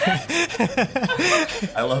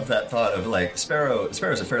 I love that thought of like Sparrow's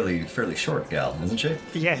a fairly short gal, isn't she?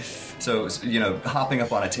 Yes. So, hopping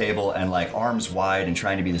up on a table and like arms wide and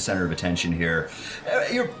trying to be the center of attention here.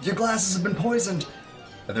 Your glasses have been poisoned.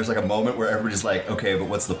 And there's like a moment where everybody's like, okay, but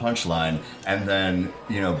what's the punchline? And then,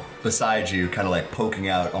 beside you, kind of like poking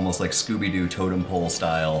out, almost like Scooby-Doo totem pole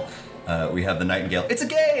style, we have the Nightingale. It's a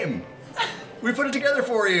game! We put it together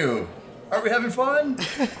for you! Aren't we having fun?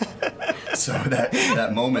 So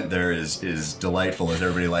that moment there is delightful as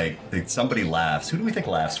everybody somebody laughs. Who do we think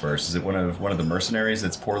laughs first? Is it one of the mercenaries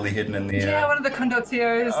that's poorly hidden in the Yeah, one of the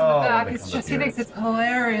condottiers in the back. the It's just, he condottiers. thinks it's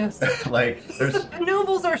hilarious. there's The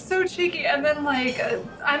nobles are so cheeky, and then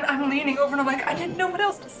I'm leaning over and I'm like, I didn't know what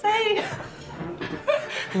else to say.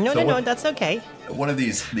 No, that's okay. one of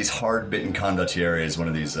these hard-bitten condottieri, one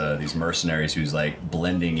of these mercenaries who's like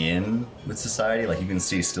blending in with society. Like you can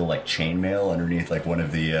see still like chainmail underneath like one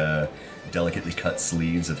of the delicately cut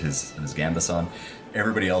sleeves of his gambeson.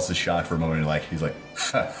 Everybody else is shocked for a moment. He's like,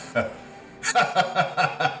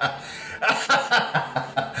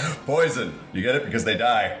 poison. You get it because they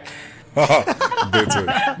die.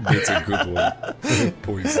 That's a good one.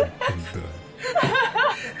 Poison.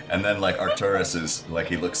 And then like Arcturus is like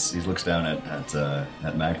he looks down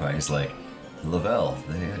at Magpie. He's like, Lavelle,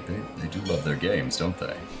 they do love their games, don't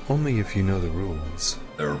they? Only if you know the rules.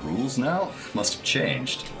 There are rules now? Must have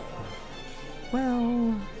changed.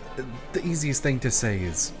 Well, the easiest thing to say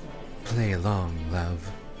is play along,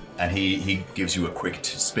 love. And he gives you a quick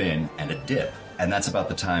spin and a dip. And that's about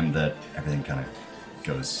the time that everything kind of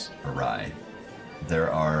goes awry.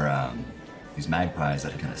 There are these magpies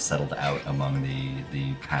that have kind of settled out among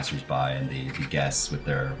the passersby and the guests with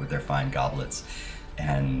their fine goblets.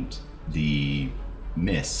 And the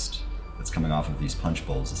mist that's coming off of these punch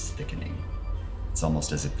bowls is thickening. It's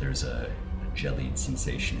almost as if there's a jellied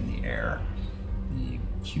sensation in the air. The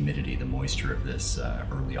humidity, the moisture of this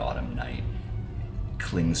early autumn night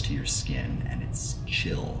clings to your skin, and it's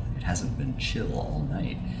chill. It hasn't been chill all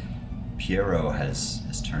night. Piero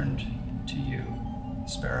has turned to you,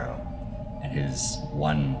 Sparrow, and his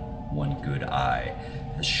one good eye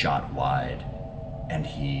has shot wide, and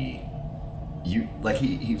he's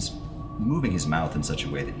moving his mouth in such a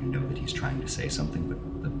way that you know that he's trying to say something, but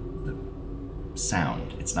the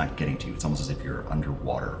sound, it's not getting to you. It's almost as if you're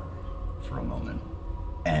underwater for a moment.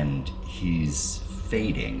 And he's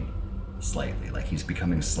fading slightly, like he's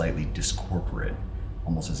becoming slightly discorporate,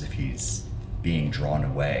 almost as if he's being drawn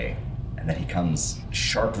away. And then he comes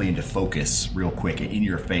sharply into focus real quick in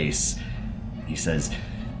your face. He says,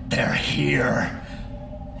 "They're here!"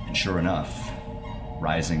 And sure enough,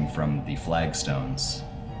 rising from the flagstones,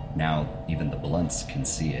 now even the blunts can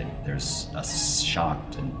see it, there's a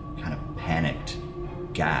shocked and kind of panicked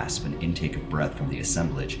gasp and intake of breath from the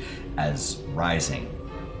assemblage as rising,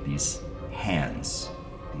 these hands,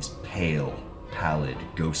 these pale, pallid,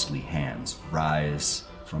 ghostly hands, rise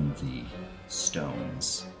from the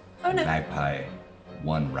stones. Oh, no. Magpie,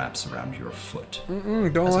 one wraps around your foot.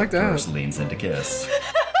 Don't As like Arcturus that. leans in to kiss.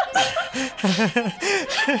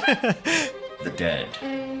 The dead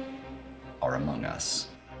are among us.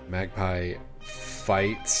 Magpie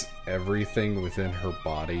fights everything within her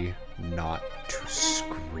body not to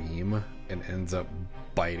scream and ends up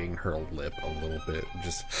biting her lip a little bit.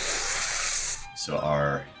 Just So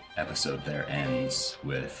our episode there ends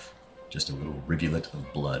with just a little rivulet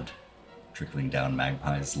of blood trickling down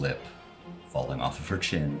Magpie's lip, falling off of her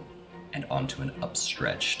chin, and onto an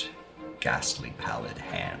upstretched, ghastly, pallid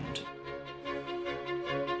hand.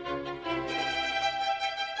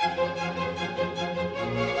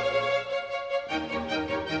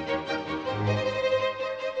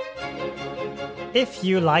 If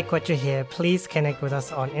you like what you hear, please connect with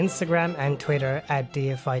us on Instagram and Twitter at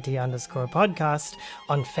DFYT_podcast,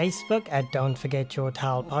 on Facebook at Don't Forget Your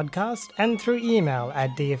Towel Podcast, and through email at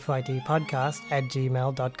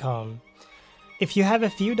dfytpodcast@gmail.com. If you have a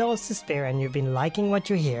few dollars to spare and you've been liking what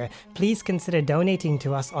you hear, please consider donating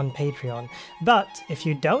to us on Patreon. But if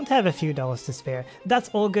you don't have a few dollars to spare, that's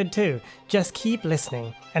all good too. Just keep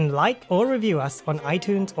listening and like or review us on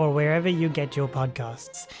iTunes or wherever you get your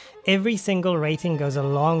podcasts. Every single rating goes a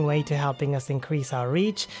long way to helping us increase our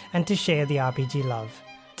reach and to share the RPG love.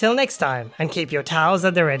 Till next time, and keep your towels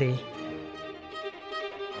at the ready.